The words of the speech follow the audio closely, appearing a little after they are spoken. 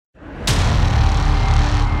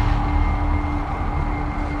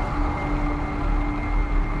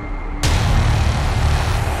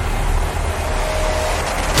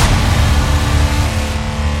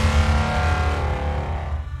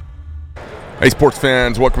Hey, sports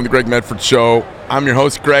fans, welcome to the Greg Medford Show. I'm your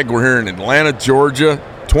host, Greg. We're here in Atlanta, Georgia,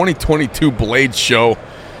 2022 Blade Show.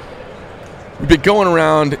 We've been going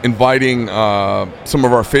around inviting some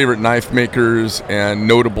of our favorite knife makers and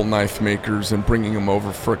notable knife makers and bringing them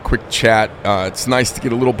over for a quick chat. It's nice to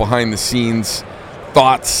get a little behind-the-scenes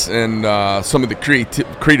thoughts and some of the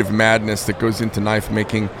creative madness that goes into knife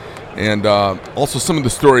making, and also some of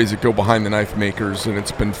the stories that go behind the knife makers, and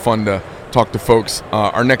it's been fun to talk to folks.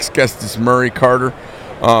 Our next guest is Murray Carter.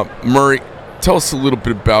 Murray, tell us a little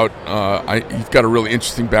bit about, you've got a really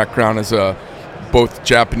interesting background as both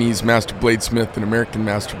Japanese Master Bladesmith and American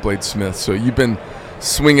Master Bladesmith, so you've been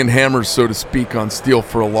swinging hammers, so to speak, on steel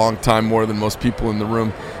for a long time, more than most people in the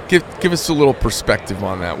room. Give us a little perspective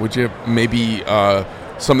on that, would you? Maybe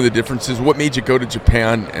some of the differences. What made you go to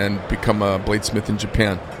Japan and become a bladesmith in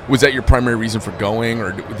Japan? Was that your primary reason for going,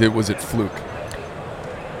 or was it fluke?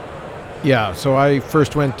 Yeah, so I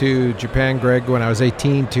first went to Japan, Greg, when I was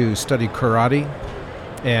 18 to study karate,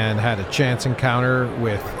 and had a chance encounter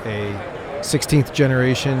with a 16th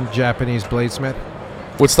generation Japanese bladesmith.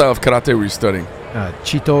 What style of karate were you studying?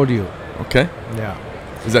 Chitoryu. Okay. Yeah.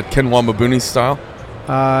 Is that Ken Wamabuni style?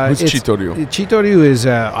 Who's Chitoryu? Chitoryu is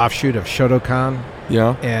an offshoot of Shotokan.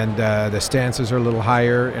 Yeah. And the stances are a little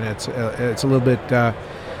higher, and it's a little bit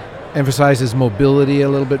emphasizes mobility a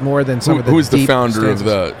little bit more than some of the Who's the founder stances. of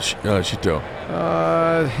the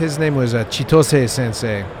Shito? His name was Chitose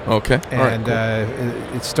Sensei. Okay. And all right,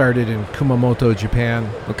 cool. It started in Kumamoto, Japan.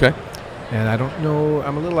 Okay. And I don't know,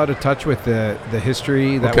 I'm a little out of touch with the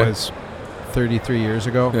history. That was 33 years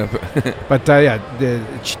ago. Yeah. But the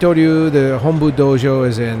Chitoryu, the Hombu Dojo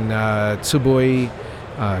is in Tsuboi,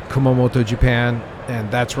 Kumamoto, Japan. And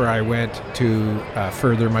that's where I went to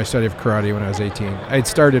further my study of karate when I was 18. I had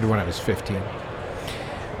started when I was 15.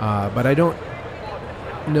 But I don't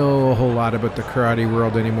know a whole lot about the karate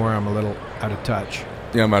world anymore. I'm a little out of touch.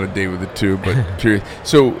 Yeah, I'm out of date with it too, but curious.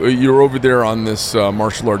 So you're over there on this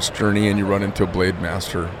martial arts journey, and you run into a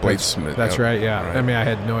bladesmith. That's right, yeah. Right. I mean, I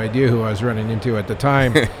had no idea who I was running into at the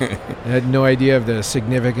time. I had no idea of the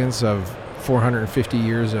significance of 450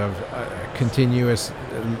 years of continuous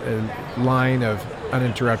line of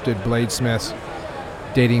uninterrupted bladesmiths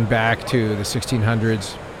dating back to the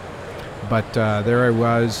 1600s. But there I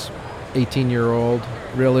was, 18-year-old,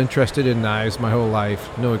 real interested in knives my whole life,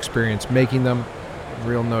 no experience making them,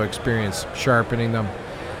 no experience sharpening them,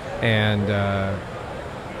 and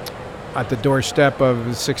at the doorstep of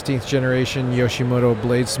the 16th generation Yoshimoto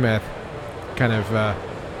bladesmith, kind of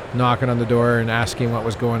knocking on the door and asking what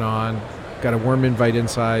was going on. Got a warm invite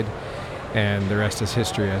inside, and the rest is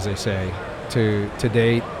history, as they say. To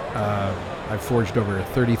date, I've forged over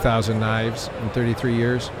 30,000 knives in 33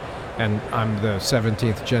 years, and I'm the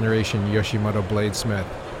 17th generation Yoshimoto bladesmith,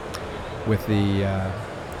 with the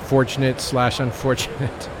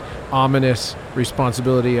fortunate/unfortunate, ominous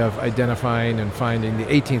responsibility of identifying and finding the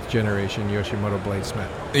 18th generation Yoshimoto bladesmith.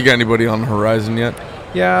 You got anybody on the horizon yet?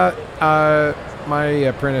 Yeah, my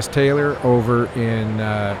apprentice Taylor over in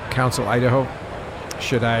Council, Idaho.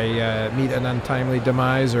 Should I meet an untimely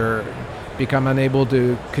demise or become unable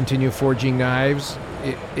to continue forging knives,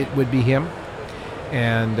 it would be him.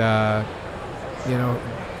 And,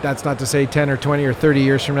 that's not to say 10 or 20 or 30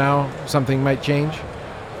 years from now, something might change.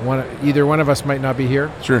 Either one of us might not be here.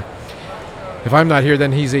 Sure. If I'm not here,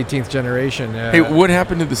 then he's 18th generation. Hey, what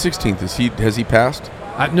happened to the 16th? Has he passed?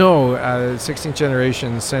 No, 16th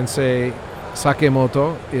generation Sensei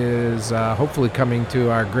Sakemoto is hopefully coming to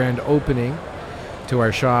our grand opening to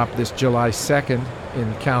our shop this July 2nd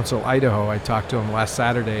in Council, Idaho. I talked to him last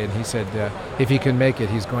Saturday, and he said if he can make it,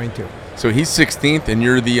 he's going to. So he's 16th, and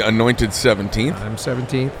you're the anointed 17th? I'm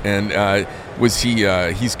 17th. And was he,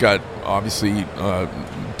 he's got, obviously,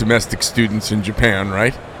 domestic students in Japan,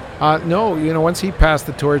 right? No, once he passed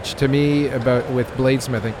the torch to me with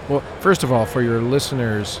bladesmithing. Well, first of all, for your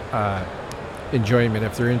listeners' enjoyment,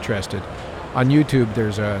 if they're interested, on YouTube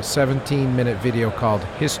there's a 17-minute video called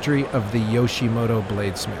History of the Yoshimoto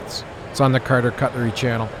Bladesmiths. It's on the Carter Cutlery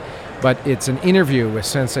channel, but it's an interview with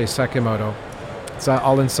Sensei Sakemoto. It's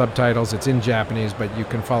all in subtitles. It's in Japanese, but you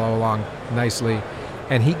can follow along nicely.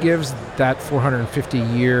 And he gives that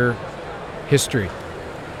 450-year history,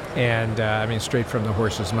 and straight from the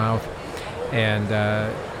horse's mouth. And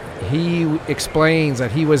he explains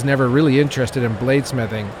that he was never really interested in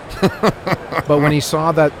bladesmithing, but when he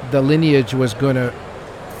saw that the lineage was going to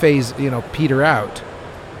peter out,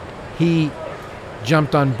 he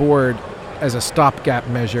jumped on board as a stopgap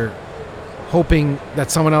measure, hoping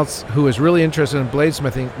that someone else who was really interested in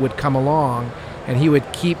bladesmithing would come along, and he would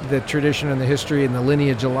keep the tradition and the history and the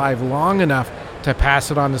lineage alive long enough to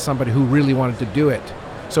pass it on to somebody who really wanted to do it.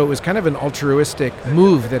 So it was kind of an altruistic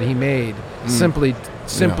move that he made, simply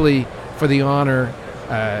for the honor,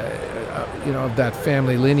 of that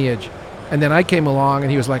family lineage. And then I came along, and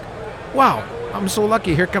he was like, "Wow, I'm so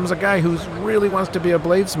lucky. Here comes a guy who really wants to be a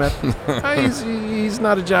bladesmith. He's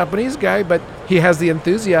not a Japanese guy, but he has the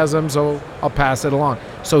enthusiasm, so I'll pass it along."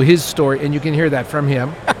 So his story, and you can hear that from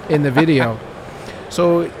him in the video.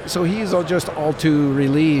 So he's just all too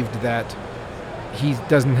relieved that he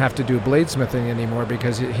doesn't have to do bladesmithing anymore,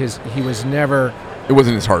 because he was never... It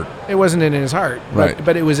wasn't his heart. It wasn't in his heart. Right.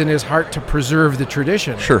 But it was in his heart to preserve the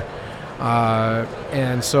tradition. Sure.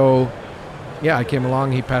 And so... Yeah, I came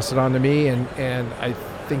along, he passed it on to me, and I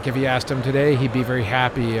think if you asked him today, he'd be very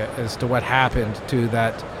happy as to what happened to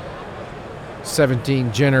that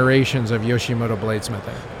 17 generations of Yoshimoto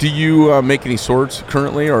bladesmithing. Do you make any swords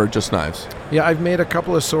currently, or just knives? Yeah, I've made a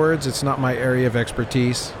couple of swords. It's not my area of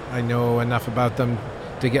expertise. I know enough about them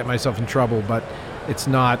to get myself in trouble, but it's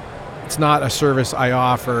not a service I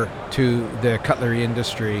offer to the cutlery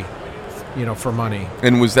industry, for money.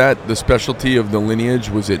 And was that the specialty of the lineage?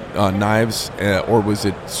 Was it knives, or was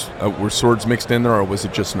it were swords mixed in there, or was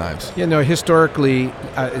it just knives? Historically,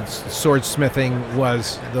 swordsmithing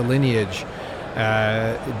was the lineage.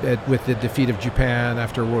 With the defeat of Japan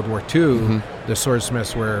after World War II, the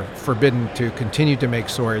swordsmiths were forbidden to continue to make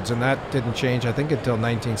swords, and that didn't change, I think, until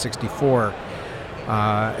 1964.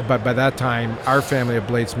 But by that time, our family of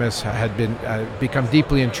bladesmiths had become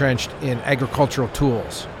deeply entrenched in agricultural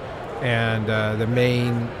tools, and the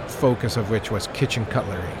main focus of which was kitchen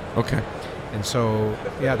cutlery. Okay. And so,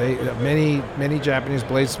 many Japanese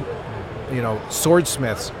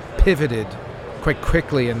swordsmiths pivoted quite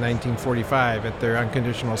quickly in 1945 at their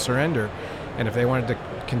unconditional surrender, and if they wanted to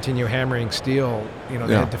continue hammering steel,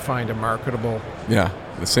 they had to find a marketable. Yeah,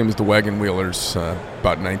 the same as the wagon wheelers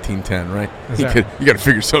about 1910, right? You got to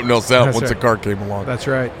figure something else out once the car came along. That's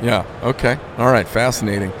right. Yeah. Okay. All right.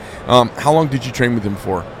 Fascinating. How long did you train with him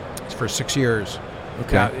for? For 6 years.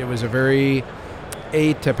 Okay. Yeah, it was a very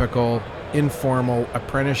atypical, informal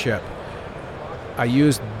apprenticeship. I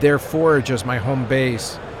used their forge as my home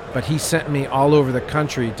base, but he sent me all over the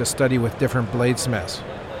country to study with different bladesmiths.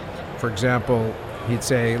 For example, he'd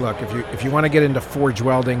say, "Look, if you want to get into forge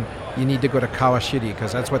welding, you need to go to Kawashiri,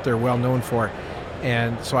 because that's what they're well known for."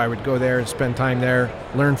 And so I would go there and spend time there,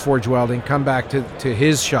 learn forge welding, come back to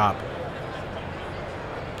his shop,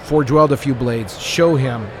 forge weld a few blades, show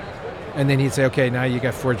him. And then he'd say, "Okay, now you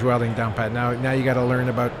got forge welding down pat. Now you got to learn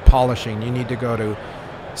about polishing. You need to go to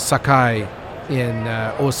Sakai in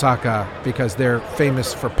Osaka, because they're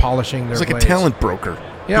famous for polishing their blades." It's like a talent broker.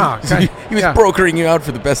 Yeah. He was brokering you out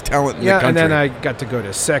for the best talent in the country. And then I got to go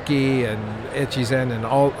to Seki and Echizen and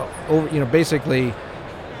all over, basically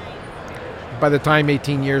by the time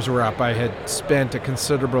 18 years were up, I had spent a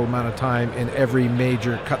considerable amount of time in every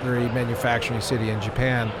major cutlery manufacturing city in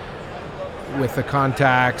Japan with the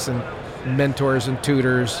contacts and mentors and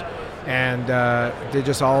tutors, and they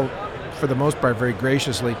just all, for the most part, very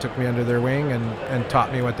graciously took me under their wing and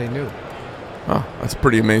taught me what they knew. Oh, that's a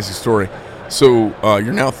pretty amazing story. So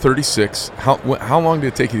you're now 36. How long did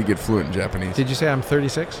it take you to get fluent in Japanese? Did you say I'm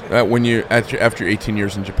 36? When you after 18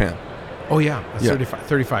 years in Japan. Oh yeah,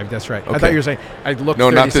 35. That's right. Okay. I thought you were saying I look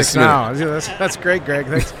 36 not this now. That's great, Greg.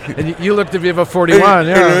 Thanks. And you look to be about 41.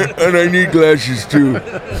 And I need glasses too.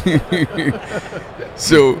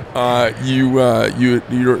 So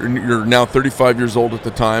you're now 35 years old at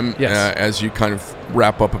the time. Yes. As you kind of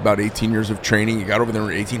wrap up about 18 years of training, you got over there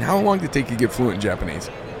at 18. How long did it take you to get fluent in Japanese?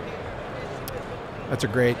 That's a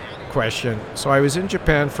great question. So I was in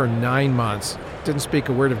Japan for 9 months. Didn't speak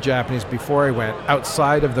a word of Japanese before I went,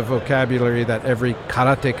 outside of the vocabulary that every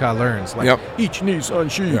karateka learns, like ichi, ni, san,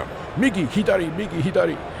 shi, migi,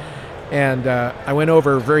 hidari. And I went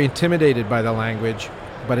over very intimidated by the language,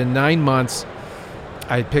 but in 9 months,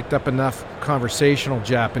 I picked up enough conversational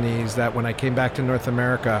Japanese that when I came back to North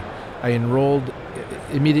America, I enrolled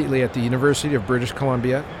immediately at the University of British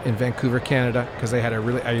Columbia in Vancouver, Canada, because I had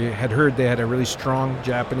heard they had a really strong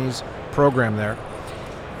Japanese program there.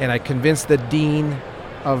 And I convinced the dean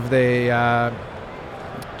of the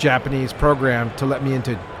Japanese program to let me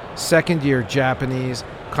into second-year Japanese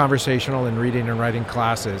conversational and reading and writing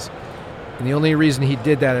classes. And the only reason he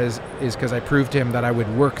did that is because I proved to him that I would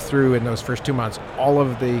work through in those first 2 months all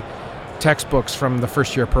of the textbooks from the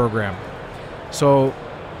first-year program. So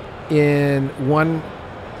in one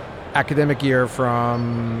academic year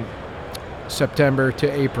from September to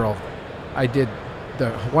April, I did the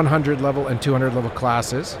 100 level and 200 level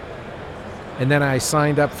classes, and then I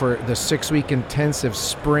signed up for the 6-week intensive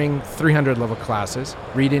spring 300 level classes,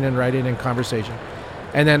 reading and writing and conversation.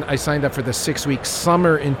 And then I signed up for the 6-week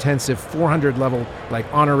summer intensive 400 level, like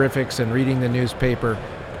honorifics and reading the newspaper,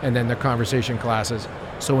 and then the conversation classes.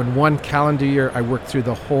 So in one calendar year, I worked through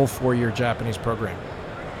the whole 4-year Japanese program.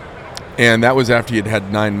 And that was after you'd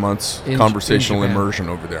had 9 months conversational immersion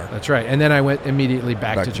over there. That's right. And then I went immediately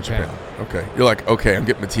back to Japan. Okay. You're like, okay, I'm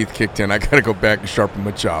getting my teeth kicked in. I got to go back and sharpen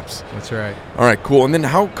my chops. That's right. All right, cool. And then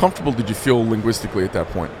how comfortable did you feel linguistically at that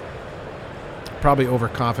point? Probably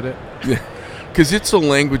overconfident. Yeah. Because it's a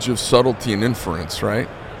language of subtlety and inference, right?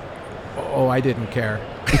 Oh, I didn't care.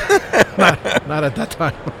 not at that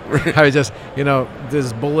time. I was just,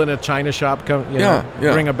 this bull in a china shop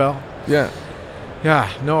ring a bell. Yeah.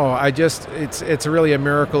 Yeah, no, it's really a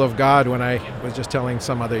miracle of God. When I was just telling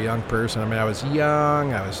some other young person, I was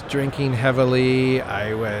young, I was drinking heavily,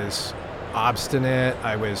 I was obstinate,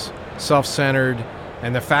 I was self-centered,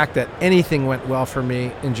 and the fact that anything went well for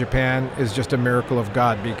me in Japan is just a miracle of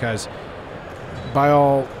God, because by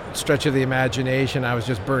all stretch of the imagination, I was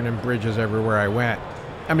just burning bridges everywhere I went.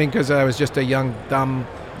 Because I was just a young, dumb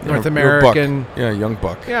North American. Young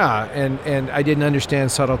buck. Yeah, and I didn't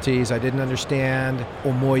understand subtleties. I didn't understand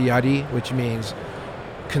omoyari, which means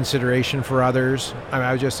consideration for others.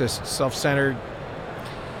 I was just a self-centered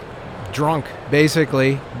drunk,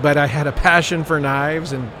 basically. But I had a passion for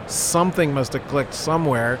knives, and something must have clicked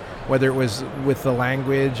somewhere, whether it was with the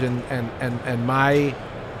language and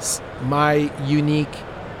my unique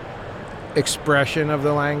expression of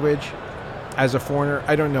the language as a foreigner.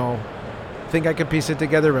 I don't know. I think I can piece it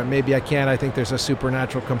together, but maybe I can't. I think there's a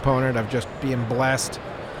supernatural component of just being blessed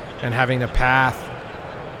and having a path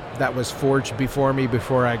that was forged before me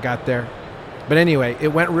before I got there. But anyway, it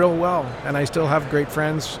went real well, and I still have great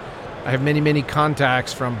friends. I have many, many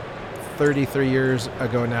contacts from 33 years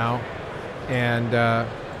ago now. And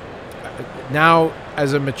now,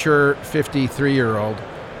 as a mature 53-year-old,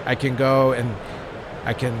 I can go and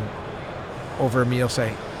I can, over a meal,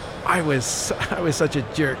 say, I was such a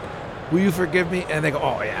jerk. Will you forgive me? And they go,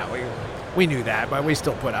 oh, yeah, we knew that, but we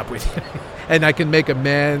still put up with you. And I can make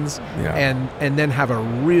amends and then have a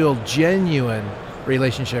real, genuine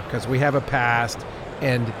relationship, because we have a past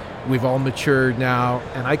and we've all matured now.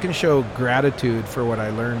 And I can show gratitude for what I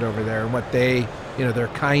learned over there and what they, their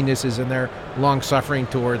kindnesses and their long suffering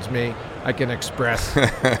towards me. I can express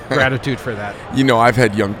gratitude for that. I've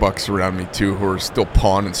had young bucks around me, too, who are still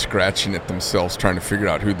pawing and scratching at themselves, trying to figure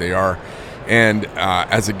out who they are. And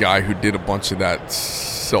as a guy who did a bunch of that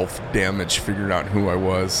self-damage, figuring out who I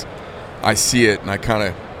was, I see it, and I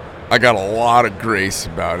got a lot of grace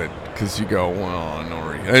about it, because you go, well,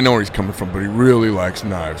 I know where he's coming from, but he really likes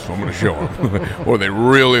knives, so I'm going to show him. Or they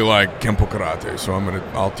really like Kempo Karate, so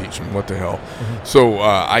I'll teach him. What the hell? Mm-hmm. So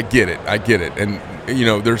I get it. And,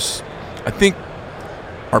 I think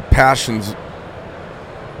our passions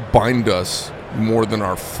bind us more than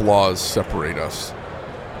our flaws separate us,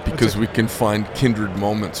 because we can find kindred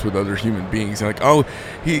moments with other human beings. Like, oh,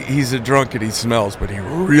 he's a drunk and he smells, but he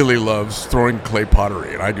really loves throwing clay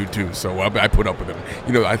pottery, and I do too, so I put up with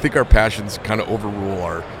him. I think our passions kind of overrule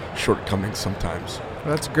our shortcomings sometimes.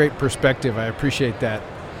 Well, that's a great perspective. I appreciate that.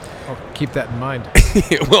 I'll keep that in mind.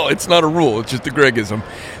 Well, it's not a rule. It's just a Gregism.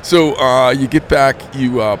 So you get back,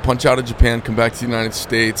 you punch out of Japan, come back to the United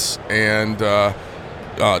States, and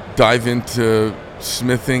dive into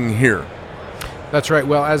smithing here. That's right.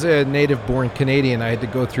 Well, as a native-born Canadian, I had to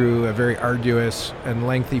go through a very arduous and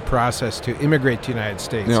lengthy process to immigrate to the United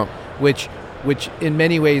States, which in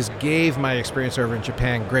many ways gave my experience over in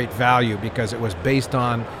Japan great value, because it was based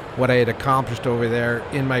on what I had accomplished over there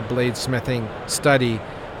in my bladesmithing study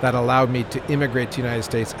that allowed me to immigrate to the United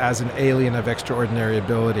States as an alien of extraordinary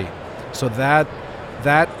ability. So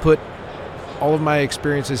that put all of my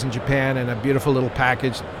experiences in Japan in a beautiful little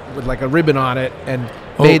package with like a ribbon on it, and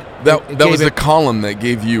that was the column that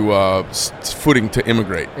gave you footing to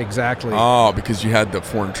immigrate. Exactly. Oh, because you had the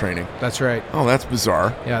foreign training. That's right. Oh, that's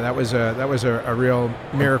bizarre. Yeah, that was a real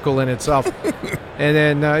miracle in itself. And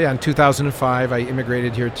then in 2005, I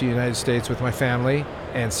immigrated here to the United States with my family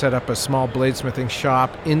and set up a small bladesmithing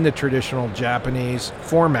shop in the traditional Japanese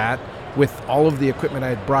format with all of the equipment I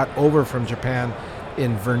had brought over from Japan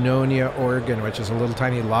in Vernonia, Oregon, which is a little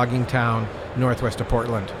tiny logging town northwest of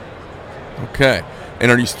Portland. Okay.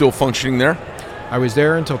 And are you still functioning there? I was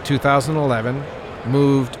there until 2011,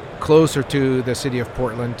 moved closer to the city of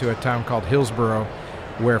Portland to a town called Hillsboro,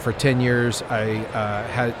 where for 10 years I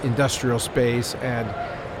had industrial space and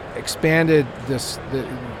expanded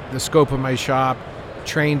the scope of my shop,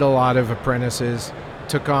 trained a lot of apprentices,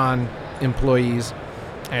 took on employees,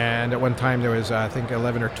 and at one time there was, I think,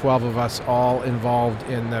 11 or 12 of us all involved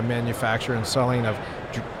in the manufacture and selling of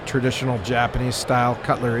traditional Japanese-style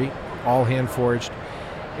cutlery, all hand-forged.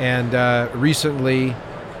 And recently,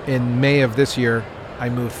 in May of this year, I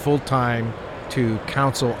moved full-time to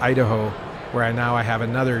Council, Idaho, where I have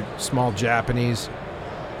another small Japanese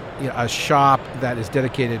a shop that is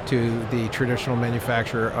dedicated to the traditional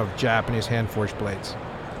manufacture of Japanese hand-forged blades.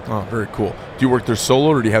 Oh, very cool. Do you work there solo,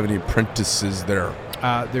 or do you have any apprentices there?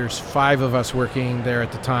 There's 5 of us working there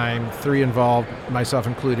at the time, 3 involved, myself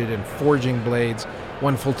included, in forging blades,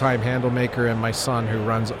 1 full-time handle maker, and my son who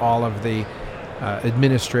runs all of the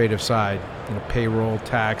administrative side, payroll,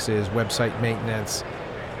 taxes, website maintenance,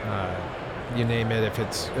 you name it. If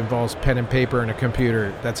it involves pen and paper and a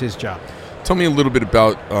computer, that's his job. Tell me a little bit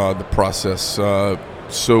about the process.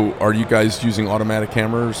 So are you guys using automatic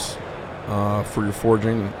hammers for your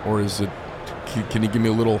forging, or is it, can you give me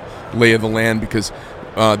a little lay of the land? Because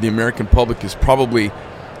the American public is probably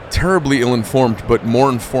terribly ill-informed, but more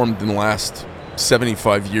informed in the last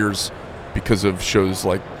 75 years because of shows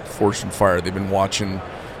like Forged and Fire. They've been watching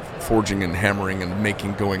forging and hammering and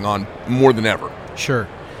making going on more than ever. Sure.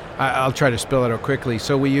 I'll try to spell it out quickly.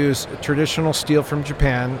 So we use traditional steel from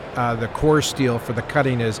Japan. The core steel for the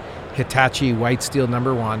cutting is Hitachi white steel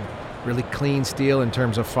 #1. Really clean steel in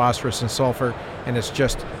terms of phosphorus and sulfur, and it's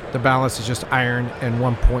just, the balance is just iron and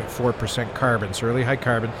 1.4% carbon, so really high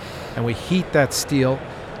carbon. And we heat that steel,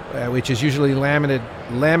 which is usually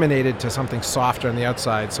laminated to something softer on the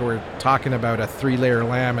outside. So we're talking about a 3-layer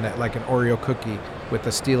laminate, like an Oreo cookie, with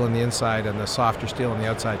the steel on the inside and the softer steel on the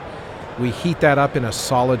outside. We heat that up in a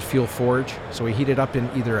solid fuel forge. So we heat it up in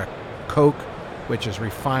either a coke, which is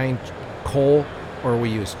refined coal, or we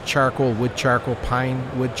use charcoal, wood charcoal, pine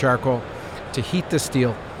wood charcoal to heat the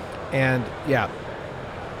steel. And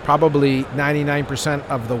probably 99%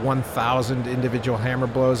 of the 1,000 individual hammer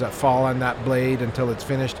blows that fall on that blade until it's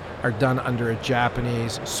finished are done under a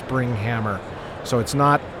Japanese spring hammer. So it's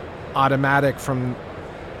not automatic from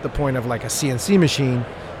the point of like a CNC machine,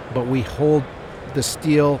 but we hold the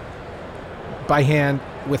steel by hand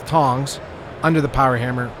with tongs under the power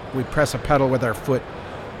hammer. We press a pedal with our foot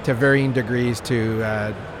to varying degrees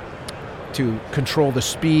to control the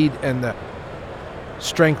speed and the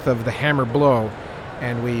strength of the hammer blow,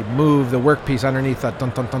 and we move the workpiece underneath that dun,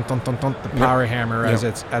 dun, dun, dun, dun, dun, the power hammer as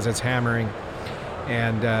it's hammering,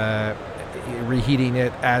 and reheating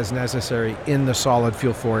it as necessary in the solid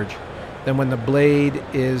fuel forge. Then when the blade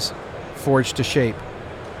is forged to shape,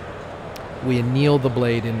 we anneal the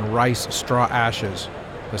blade in rice straw ashes,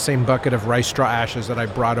 the same bucket of rice straw ashes that I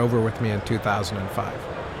brought over with me in 2005.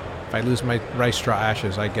 If I lose my rice straw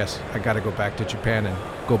ashes, I guess I got to go back to Japan and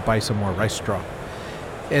go buy some more rice straw.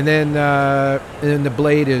 And then the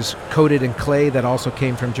blade is coated in clay that also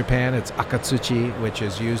came from Japan. It's akatsuchi, which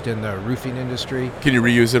is used in the roofing industry. Can you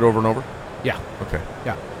reuse it over and over? Yeah. Okay.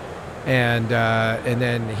 Yeah. And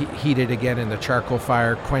then heated again in the charcoal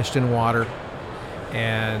fire, quenched in water.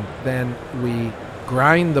 And then we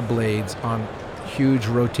grind the blades on huge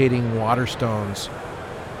rotating water stones,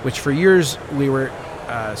 which for years we were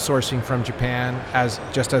sourcing from Japan as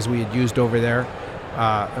we had used over there.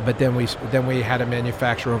 But then we had a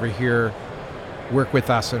manufacturer over here work with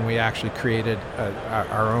us, and we actually created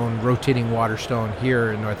our own rotating water stone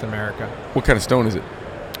here in North America. What kind of stone is it?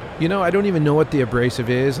 I don't even know what the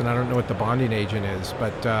abrasive is, and I don't know what the bonding agent is.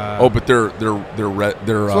 But but they're red.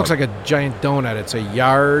 It looks like a giant donut. It's a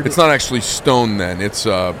yard. It's not actually stone then. It's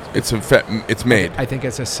made. I think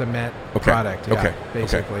it's a cement product. Yeah,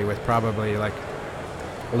 basically with probably like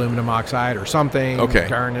aluminum oxide or something,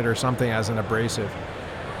 garnet or something as an abrasive.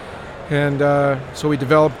 And so we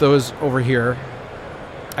developed those over here.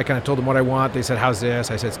 I kind of told them what I want. They said, how's this?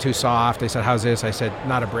 I said, it's too soft. They said, how's this? I said,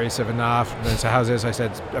 not abrasive enough. And they said, how's this? I said,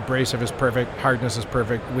 abrasive is perfect. Hardness is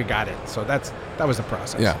perfect. We got it. So that was the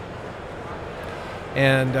process. Yeah.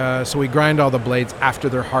 And so we grind all the blades after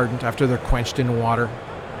they're hardened, after they're quenched in water.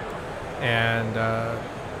 And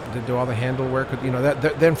do all the handle work.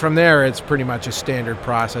 Then from there, it's pretty much a standard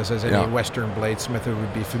process as any Western bladesmith who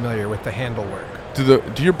would be familiar with the handle work. Do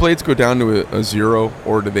your blades go down to a zero,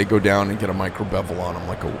 or do they go down and get a micro bevel on them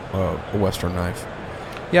like a Western knife?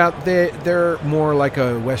 Yeah, they're more like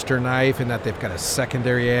a Western knife in that they've got a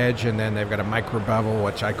secondary edge, and then they've got a micro bevel,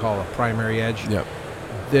 which I call a primary edge. Yep.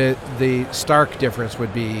 The stark difference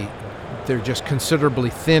would be they're just considerably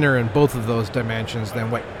thinner in both of those dimensions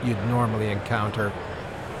than what you'd normally encounter.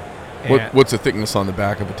 What's the thickness on the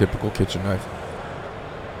back of a typical kitchen knife?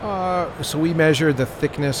 So we measure the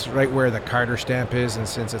thickness right where the Carter stamp is, and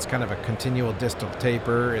since it's kind of a continual distal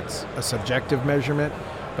taper, it's a subjective measurement.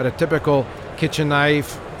 But a typical kitchen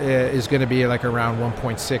knife is going to be like around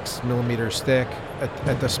 1.6 millimeters thick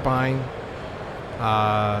at the spine.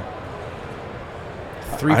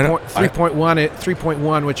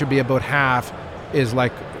 3.1, which would be about half, is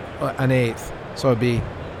like an eighth, so it'd be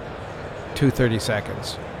 2:30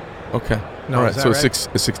 seconds. Okay. No, all right. is that So right?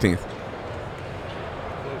 a 16th.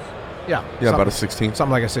 Yeah. Yeah, about a 16th.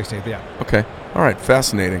 Something like a 16th. Yeah. Okay. All right.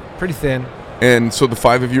 Fascinating. Pretty thin. And so the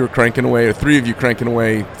 5 of you are cranking away, or 3 of you cranking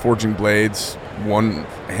away, forging blades. 1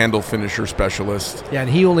 handle finisher specialist. Yeah, and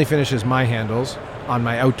he only finishes my handles on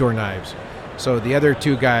my outdoor knives. So the other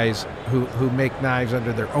 2 guys who make knives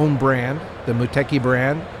under their own brand, the Muteki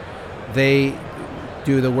brand, they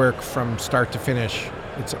do the work from start to finish.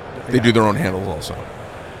 They do their own handles also.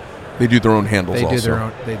 They do their own handles They also. do their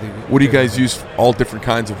own. What do you guys use? All different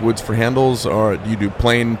kinds of woods for handles, or do you do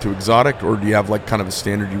plain to exotic, or do you have like kind of a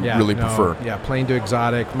standard you really prefer? Yeah, plain to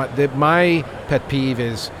exotic. My pet peeve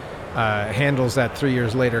is handles that 3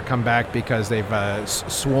 years later come back because they've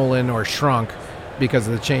swollen or shrunk because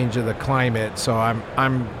of the change of the climate. So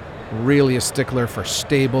I'm really a stickler for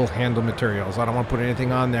stable handle materials. I don't want to put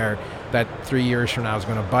anything on there that 3 years from now is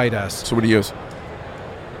going to bite us. So what do you use?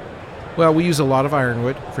 Well, we use a lot of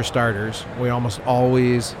ironwood for starters. We almost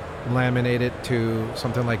always laminate it to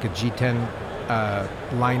something like a G10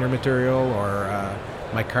 liner material or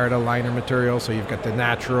micarta liner material. So you've got the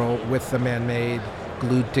natural with the man-made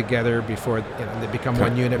glued together before they become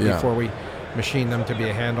one unit before we machine them to be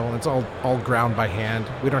a handle. It's all ground by hand.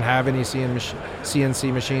 We don't have any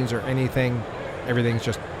CNC machines or anything. Everything's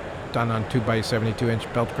just done on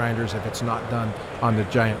 2x72-inch belt grinders if it's not done on the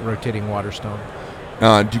giant rotating Waterstone.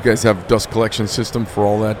 Do you guys have dust collection system for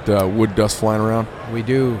all that wood dust flying around? We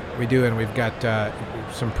do, and we've got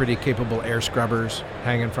some pretty capable air scrubbers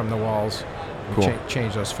hanging from the walls. We Cool.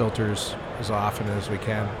 change those filters as often as we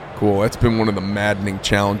can. Cool. That's been one of the maddening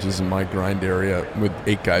challenges in my grind area with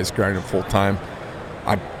 8 guys grinding full time.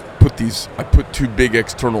 I put 2 big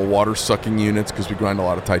external water sucking units because we grind a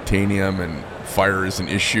lot of titanium and fire is an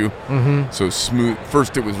issue. Mm-hmm. So smooth.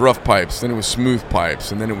 First it was rough pipes, then it was smooth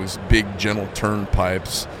pipes, and then it was big gentle turn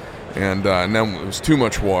pipes. And then it was too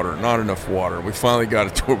much water, not enough water. We finally got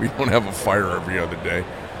it to where we don't have a fire every other day.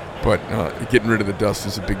 But getting rid of the dust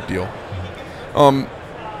is a big deal. How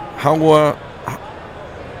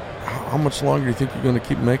much longer do you think you're going to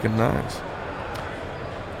keep making knives?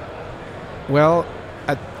 Well,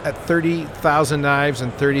 at 30,000 knives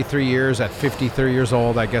and 33 years, at 53 years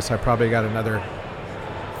old, I guess I probably got another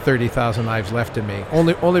 30,000 knives left in me.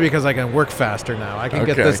 Only because I can work faster now. I can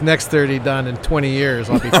get this next 30 done in 20 years.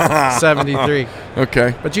 I'll be 73.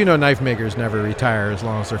 Okay. But you know, knife makers never retire as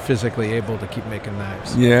long as they're physically able to keep making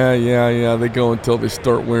knives. Yeah. They go until they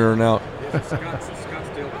start wearing out. The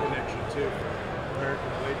Scottsdale connection too.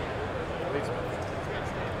 American Bladesmith.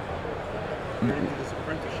 Where did you do this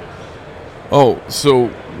apprenticeship? Oh, so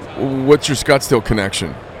what's your Scottsdale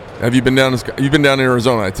connection? Have you been down? You've been down in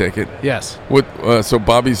Arizona, I take it. Yes. What? So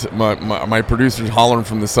Bobby's my producer's hollering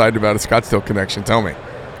from the side about a Scottsdale connection. Tell me.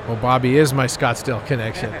 Well, Bobby is my Scottsdale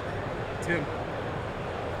connection.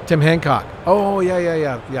 Tim Hancock. Oh,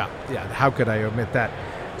 yeah. How could I omit that?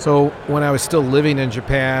 So when I was still living in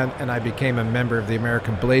Japan and I became a member of the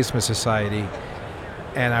American Bladesmith Society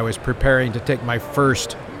and I was preparing to take my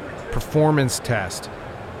first performance test,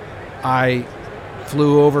 I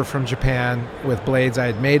flew over from Japan with blades I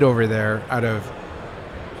had made over there out of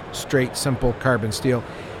straight, simple carbon steel,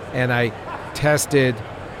 and I tested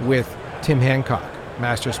with Tim Hancock,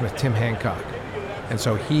 Mastersmith Tim Hancock. And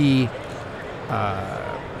so he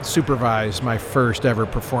supervised my first ever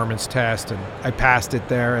performance test, and I passed it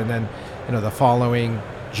there. And then, the following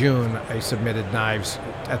June, I submitted knives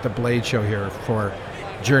at the Blade Show here for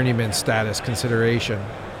journeyman status consideration.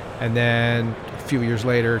 And then a few years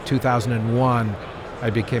later, 2001, I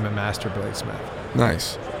became a Master Bladesmith.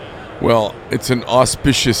 Nice. Well, it's an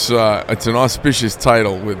auspicious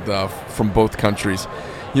title with from both countries.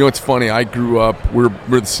 It's funny. I grew up. We're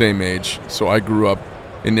the same age, so I grew up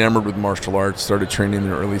enamored with martial arts. Started training in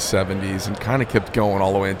the early '70s, and kind of kept going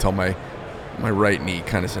all the way until my right knee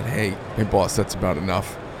kind of said, "Hey, boss, that's about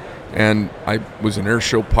enough." And I was an air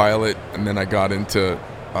show pilot, and then I got into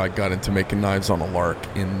making knives on a lark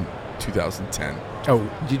in 2010. Oh,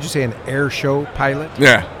 did you say an air show pilot?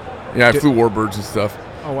 Yeah. I flew warbirds and stuff.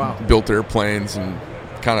 Oh, wow. Built airplanes and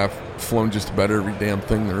kind of flown just about every damn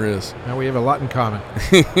thing there is. Now we have a lot in common.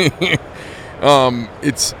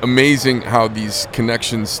 It's amazing how these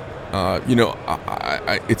connections,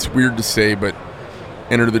 it's weird to say, but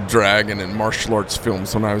Enter the Dragon and martial arts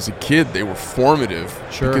films, when I was a kid, they were formative.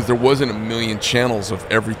 Sure. Because there wasn't a million channels of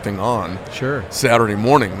everything on. Sure. Saturday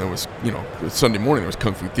morning, there was, Sunday morning, there was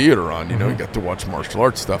Kung Fu Theater on. You got to watch martial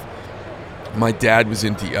arts stuff. My dad was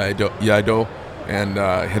into Iaido and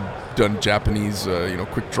had done Japanese,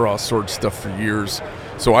 quick draw sword stuff for years.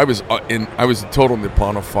 So I was I was a total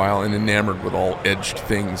Nippanophile and enamored with all edged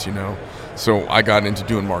things, you know. So I got into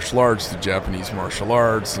doing martial arts, the Japanese martial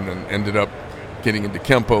arts, and then ended up getting into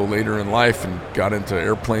Kempo later in life and got into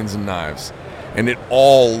airplanes and knives. And a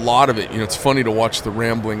lot of it, you know, it's funny to watch the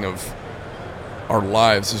rambling of our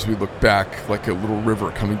lives as we look back like a little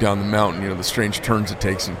river coming down the mountain, you know, the strange turns it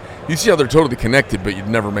takes. And you see how they're totally connected, but you'd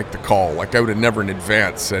never make the call. Like I would have never in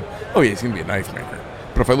advance said, oh yeah, he's going to be a knife maker.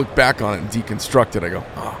 But if I look back on it and deconstruct it, I go,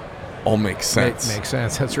 all makes sense. Makes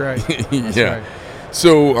sense. That's right. That's yeah. right.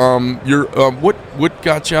 So, what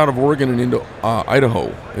got you out of Oregon and into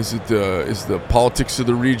Idaho? Is it the politics of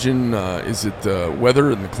the region? Is it the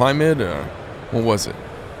weather and the climate? What was it?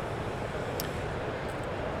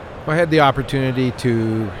 Well, I had the opportunity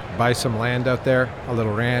to buy some land out there, a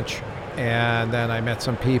little ranch, and then I met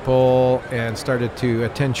some people and started to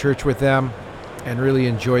attend church with them, and really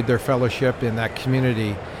enjoyed their fellowship in that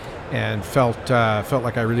community, and felt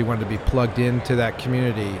like I really wanted to be plugged into that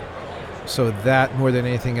community. So that, more than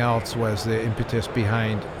anything else, was the impetus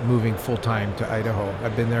behind moving full-time to Idaho.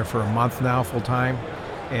 I've been there for a month now, full-time,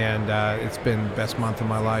 and it's been the best month of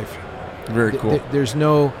my life. Very cool. There's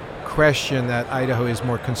no question that Idaho is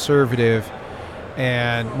more conservative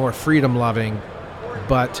and more freedom-loving,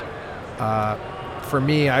 but for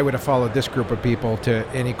me, I would have followed this group of people to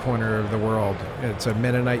any corner of the world. It's a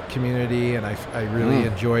Mennonite community, and I really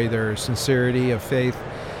enjoy their sincerity of faith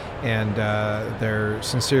and their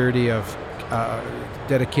sincerity of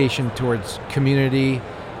dedication towards community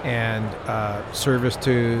and service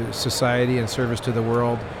to society and service to the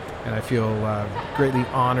world. And I feel greatly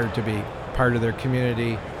honored to be part of their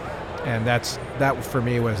community. And that for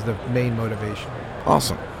me was the main motivation.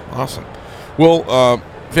 Awesome. Well,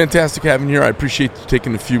 fantastic having you here. I appreciate you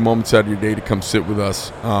taking a few moments out of your day to come sit with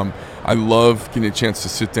us. I love getting a chance to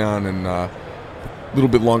sit down and a little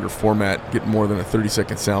bit longer format, get more than a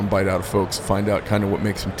 30-second sound bite out of folks, find out kind of what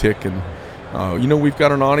makes them tick. And, you know, we've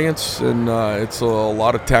got an audience, and it's a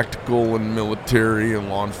lot of tactical and military and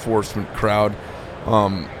law enforcement crowd.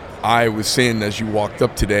 I was saying as you walked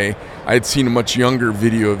up today, I had seen a much younger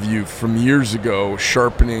video of you from years ago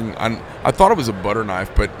sharpening. I thought it was a butter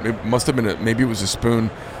knife, but it must have been maybe it was a spoon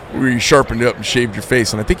where you sharpened it up and shaved your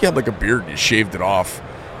face. And I think you had like a beard and you shaved it off.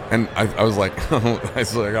 And I was like, all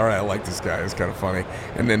right, I like this guy. It's kind of funny.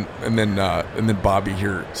 And then Bobby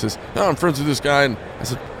here says, oh, I'm friends with this guy. And I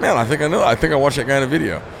said, man, I think I know. I think I watched that guy in a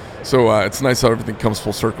video. So it's nice how everything comes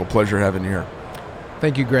full circle. Pleasure having you here.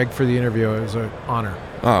 Thank you, Greg, for the interview. It was an honor.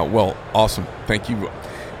 Well, awesome. Thank you.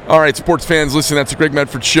 All right, sports fans, listen, that's the Greg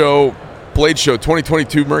Medford Show, Blade Show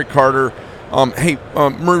 2022, Murray Carter. Hey,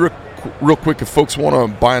 Murray, real quick, if folks want to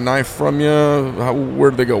buy a knife from you, where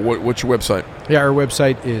do they go? What's your website? Yeah, our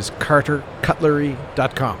website is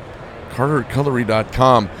cartercutlery.com.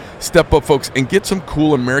 cartercutlery.com. Step up, folks, and get some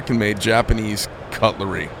cool American-made Japanese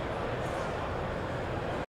cutlery.